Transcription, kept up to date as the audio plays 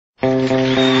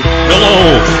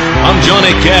Hello, I'm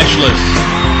Johnny Cashless.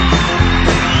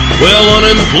 Well,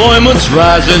 unemployment's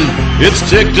rising. It's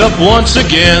ticked up once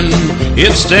again.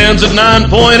 It stands at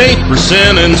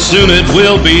 9.8% and soon it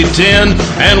will be 10.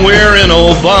 And we're in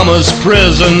Obama's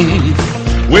prison.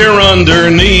 We're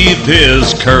underneath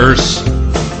his curse.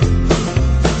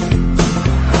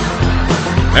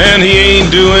 And he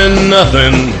ain't doing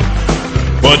nothing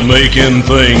but making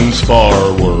things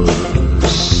far worse.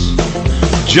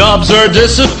 Jobs are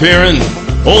disappearing.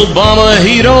 Obama,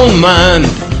 he don't mind.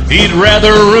 He'd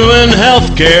rather ruin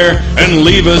healthcare and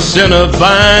leave us in a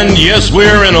bind. Yes,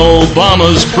 we're in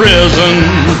Obama's prison,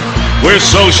 where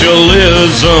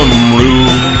socialism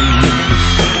rules.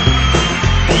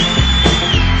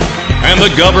 And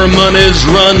the government is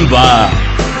run by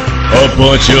a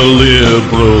bunch of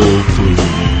liberal fools.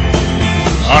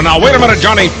 Now, wait a minute,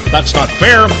 Johnny. That's not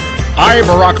fair. I,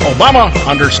 Barack Obama,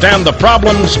 understand the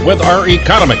problems with our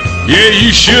economy. Yeah,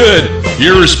 you should.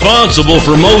 You're responsible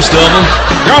for most of them.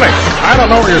 Johnny, I don't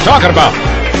know what you're talking about.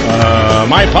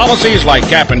 My policies, like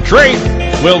cap and trade,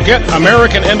 will get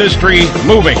American industry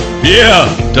moving. Yeah,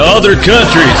 to other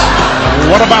countries.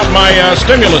 What about my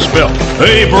stimulus bill?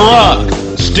 Hey,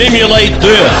 Barack, stimulate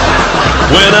this.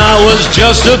 When I was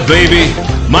just a baby,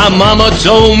 my mama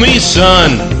told me,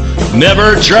 son,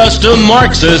 never trust a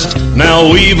Marxist.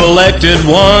 Now we've elected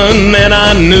one, and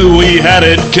I knew we had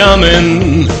it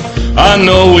coming. I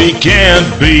know we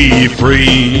can't be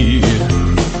free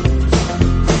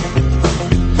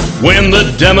when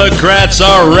the Democrats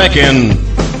are wrecking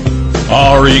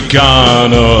our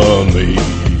economy.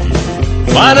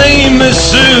 My name is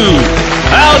Sue.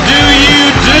 How do you